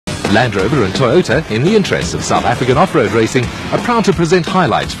Land Rover and Toyota, in the interests of South African off-road racing, are proud to present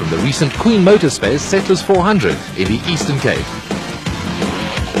highlights from the recent Queen Motorspares Settlers 400 in the Eastern Cape.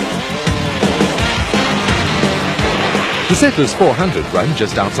 The Settlers 400 run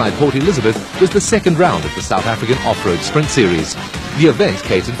just outside Port Elizabeth was the second round of the South African Off-Road Sprint Series. The event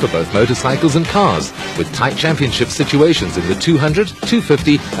catered for both motorcycles and cars, with tight championship situations in the 200,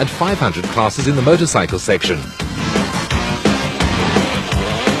 250 and 500 classes in the motorcycle section.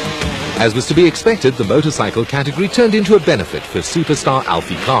 As was to be expected, the motorcycle category turned into a benefit for superstar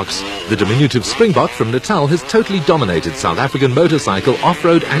Alfie Cox. The diminutive Springbok from Natal has totally dominated South African motorcycle,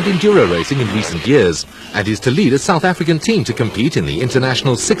 off-road and enduro racing in recent years, and is to lead a South African team to compete in the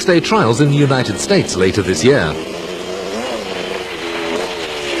international 6-day trials in the United States later this year.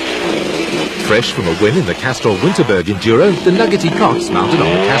 Fresh from a win in the Castrol Winterberg Enduro, the nuggety Cox, mounted on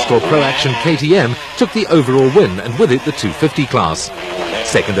the Castrol Pro Action KTM, took the overall win and with it the 250 class.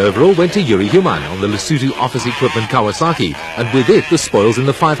 Second overall went to Yuri Human on the Lesotho Office Equipment Kawasaki, and with it the spoils in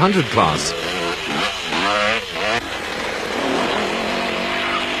the 500 class.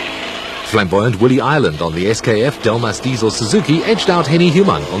 Flamboyant Willie Ireland on the SKF Delmas Diesel Suzuki edged out Henny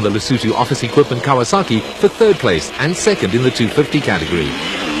Human on the Lesotho Office Equipment Kawasaki for third place and second in the 250 category.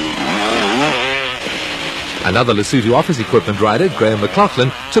 Another Lesotho Office Equipment rider, Graham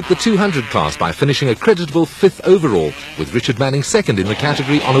McLaughlin, took the 200 class by finishing a creditable 5th overall, with Richard Manning second in the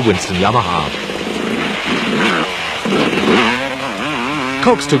category on a Winston Yamaha.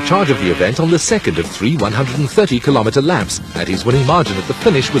 Cox took charge of the event on the second of 3 130-kilometre laps, and his winning margin at the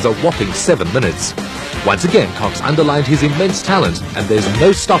finish was a whopping 7 minutes. Once again, Cox underlined his immense talent, and there's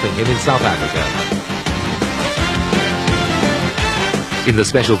no stopping him in South Africa. In the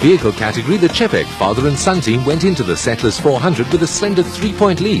special vehicle category, the Chepek father and son team went into the Settlers 400 with a slender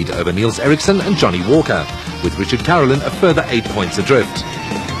 3-point lead over Niels Eriksson and Johnny Walker, with Richard Carolyn a further 8 points adrift.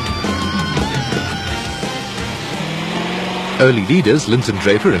 Early leaders Linton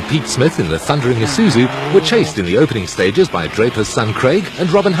Draper and Pete Smith in the thundering Isuzu were chased in the opening stages by Draper's son Craig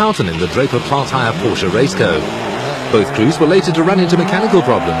and Robin Houghton in the Draper Plant Hire Porsche Raceco. Both crews were later to run into mechanical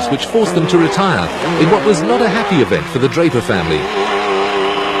problems which forced them to retire in what was not a happy event for the Draper family.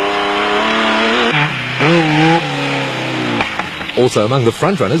 Also among the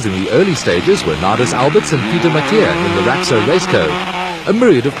frontrunners in the early stages were Nardus Alberts and Peter Mathieu in the Rapso Raceco. A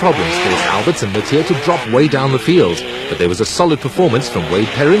myriad of problems forced Alberts and Mathieu to drop way down the field, but there was a solid performance from Wade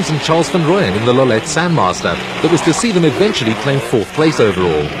Perrins and Charles van Rooyen in the Lollet Sandmaster that was to see them eventually claim 4th place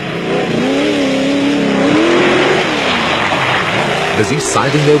overall. Busy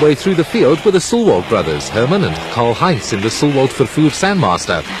sidling their way through the field were the Sulwald brothers, Herman and Karl Heinz in the Sulwald Vervoer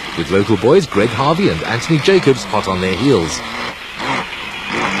Sandmaster, with local boys Greg Harvey and Anthony Jacobs hot on their heels.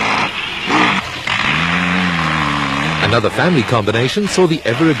 Another family combination saw the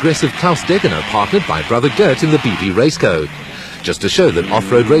ever-aggressive Klaus Degener partnered by brother Gert in the BP Raceco. Just to show that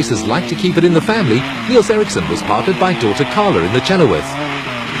off-road racers like to keep it in the family, Niels Eriksson was partnered by daughter Carla in the Chenoweth.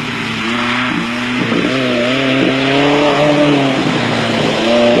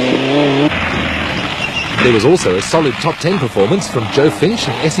 There was also a solid top 10 performance from Joe Finch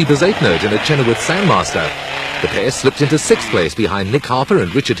and Essie Bezuidenhout in a Chenoweth Sandmaster. The pair slipped into 6th place behind Nick Harper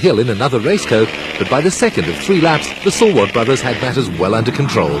and Richard Hill in another Raceco, but by the second of 3 laps, the Sulwald brothers had matters well under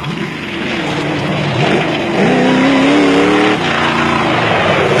control.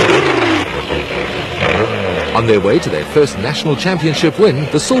 On their way to their first national championship win,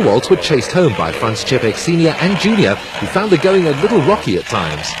 the Sulwalds were chased home by Franz Chepek Sr. and Jr., who found the going a little rocky at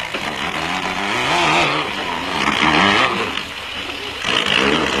times.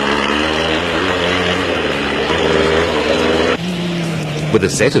 With a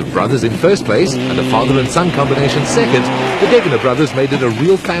set of brothers in first place and a father and son combination second, the Degener brothers made it a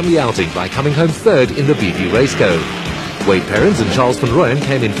real family outing by coming home third in the BP Raceco. Wade Perrins and Charles van Rooyen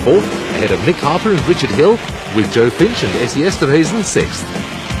came in 4th, ahead of Nick Harper and Richard Hill, with Joe Finch and Essie Esterhuizen 6th.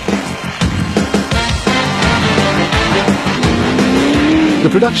 The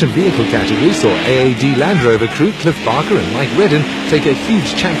production vehicle category saw AAD Land Rover crew Cliff Barker and Mike Redden take a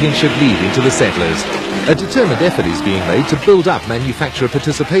huge championship lead into the Settlers. A determined effort is being made to build up manufacturer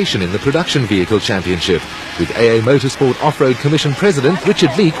participation in the production vehicle championship, with AA Motorsport Off-Road Commission President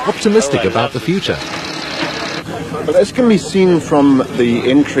Richard Leake optimistic about the future. Well, as can be seen from the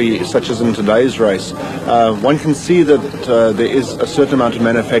entry, such as in today's race, one can see that there is a certain amount of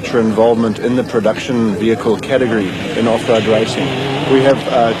manufacturer involvement in the production vehicle category in off-road racing. We have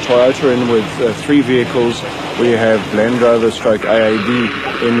Toyota in with 3 vehicles. We have Land Rover stroke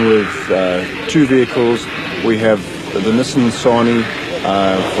AAD in with 2 vehicles. We have the Nissan Sani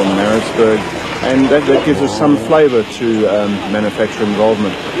from Maritzburg. and that gives us some flavour to manufacturer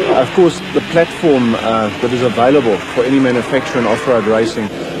involvement. Of course, the platform that is available for any manufacturer in off-road racing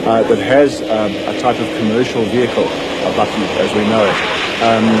that has a type of commercial vehicle, a button as we know it,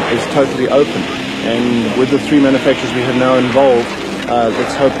 is totally open. And with the 3 manufacturers we have now involved,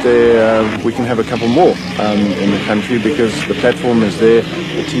 let's hope we can have a couple more in the country, because the platform is there,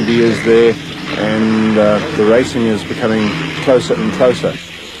 the TV is there, and the racing is becoming closer and closer.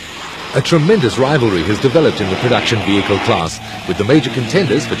 A tremendous rivalry has developed in the production vehicle class, with the major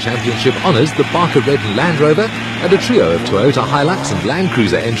contenders for championship honours the Barker Redden Land Rover and a trio of Toyota Hilux and Land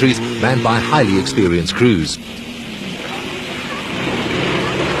Cruiser entries manned by highly experienced crews.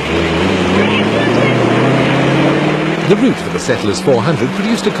 The route for the Settlers 400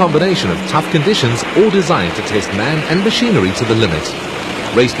 produced a combination of tough conditions, all designed to test man and machinery to the limit.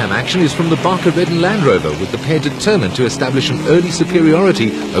 Racecam action is from the Barker Redden Land Rover, with the pair determined to establish an early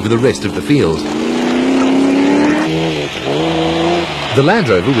superiority over the rest of the field. The Land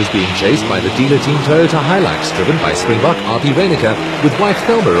Rover was being chased by the dealer team Toyota Hilux, driven by Springbok RP Reinicker, with White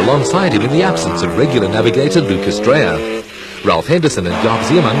Thelma alongside him in the absence of regular navigator Lucas Dreyer. Ralph Henderson and Jaap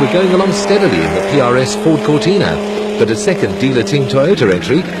Zeeman were going along steadily in the PRS Ford Cortina. But a second dealer team Toyota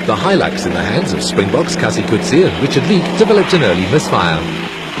entry, the Hilux in the hands of Springbok's Cassie Coetzee and Richard Leek, developed an early misfire.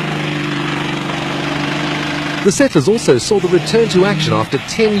 The Settlers also saw the return to action after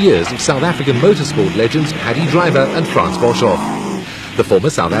 10 years of South African motorsport legends Paddy Driver and Frans Boshoff. The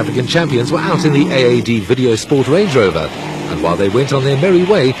former South African champions were out in the AAD Video Sport Range Rover, and while they went on their merry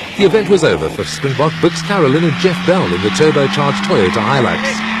way, the event was over for Springbok Bix Carolyn and Jeff Bell in the turbocharged Toyota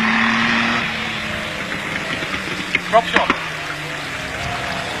Hilux.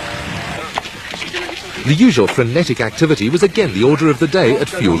 The usual frenetic activity was again the order of the day at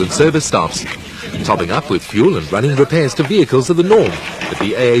fuel and service stops. Topping up with fuel and running repairs to vehicles are the norm, but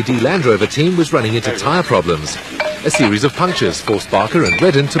the AAD Land Rover team was running into tyre problems. A series of punctures forced Barker and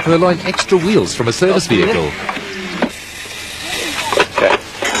Redden to purloin extra wheels from a service vehicle.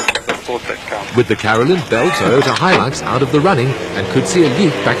 With the Carolyn Bell Toyota Hilux out of the running and Coetzee and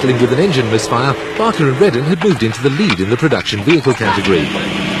Leek battling with an engine misfire, Barker and Redden had moved into the lead in the production vehicle category.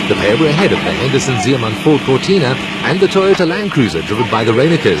 The pair were ahead of the Henderson Zeeman Ford Cortina and the Toyota Land Cruiser driven by the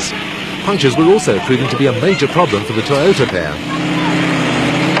Reinickers. Punctures were also proving to be a major problem for the Toyota pair.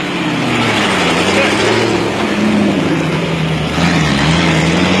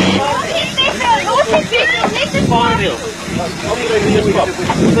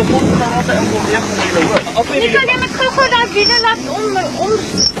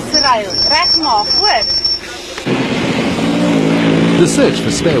 The search for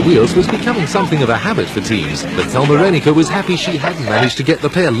spare wheels was becoming something of a habit for teams, but Thelma Reinicker was happy she hadn't managed to get the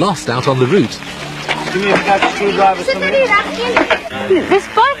pair lost out on the route. Dis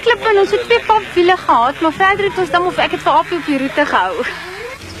baie klippe en ons het 2 papwiele gehad, maar verder het ons dan of ek het vir Appie op die roete gehou.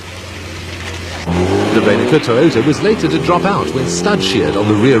 The Reinicker Toyota was later to drop out when studs sheared on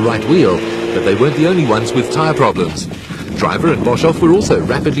the rear right wheel, but they weren't the only ones with tyre problems. Driver and Boshoff were also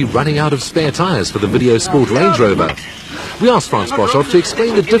rapidly running out of spare tyres for the Video Sport Range Rover. We asked Frans Boshoff to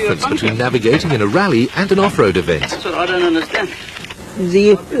explain the difference between navigating in a rally and an off-road event. That's what I don't understand.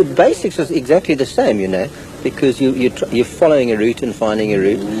 The basics is exactly the same, you know, because you're following a route and finding a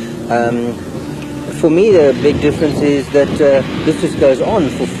route. For me, the big difference is that this just goes on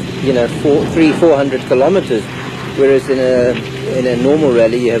for 300-400 kilometers, whereas in a normal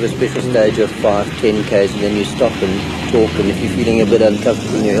rally you have a special stage of 5-10 k's, and then you stop and talk, and if you're feeling a bit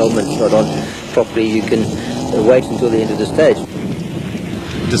uncomfortable and your helmet's not on properly, you can wait until the end of the stage.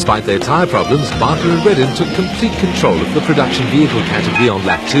 Despite their tyre problems, Barker and Redden took complete control of the production vehicle category on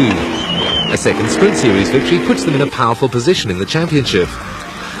lap 2. A second Sprint Series victory puts them in a powerful position in the championship.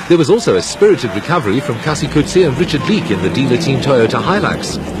 There was also a spirited recovery from Cassie Coetzee and Richard Leek in the dealer team Toyota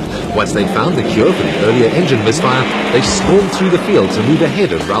Hilux. Once they found the cure for the earlier engine misfire, they stormed through the field to move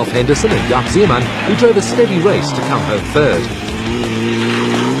ahead of Ralph Henderson and Jaap Zeeman, who drove a steady race to come home third.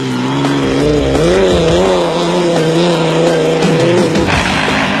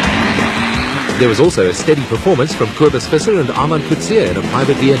 There was also a steady performance from Kobus Visser and Armand Coetzee in a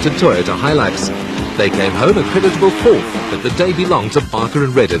privately entered Toyota Hilux. They came home a creditable fourth, but the day belonged to Barker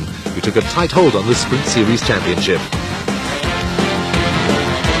and Redden, who took a tight hold on the Sprint Series championship.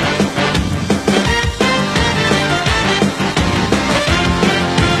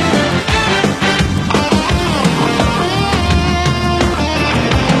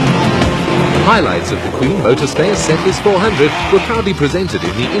 Highlights of the Queen Motorspace Settlers 400 were proudly presented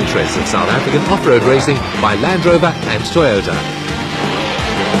in the interests of South African off-road racing by Land Rover and Toyota.